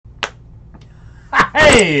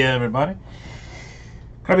Hey everybody,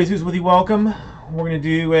 RPAs with you. Welcome. We're gonna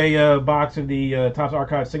do a box of the Topps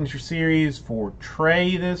Archive Signature Series for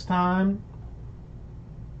Trey this time.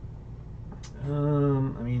 I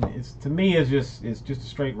mean, to me, it's just a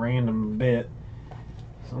straight random bit.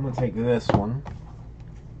 So I'm gonna take this one.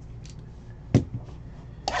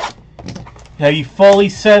 Have you fully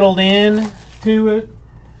settled in to it?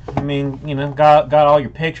 I mean, you know, got all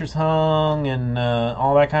your pictures hung and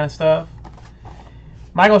all that kind of stuff.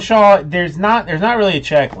 Michael Shaw, there's not really a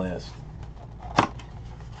checklist.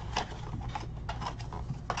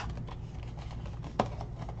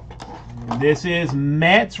 This is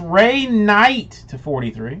Mets Ray Knight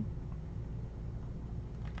 /43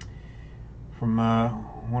 from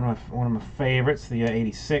one of my favorites, the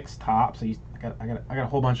 '86 Topps. I got a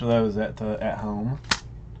whole bunch of those at home.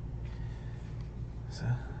 So,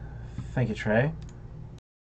 thank you, Trey.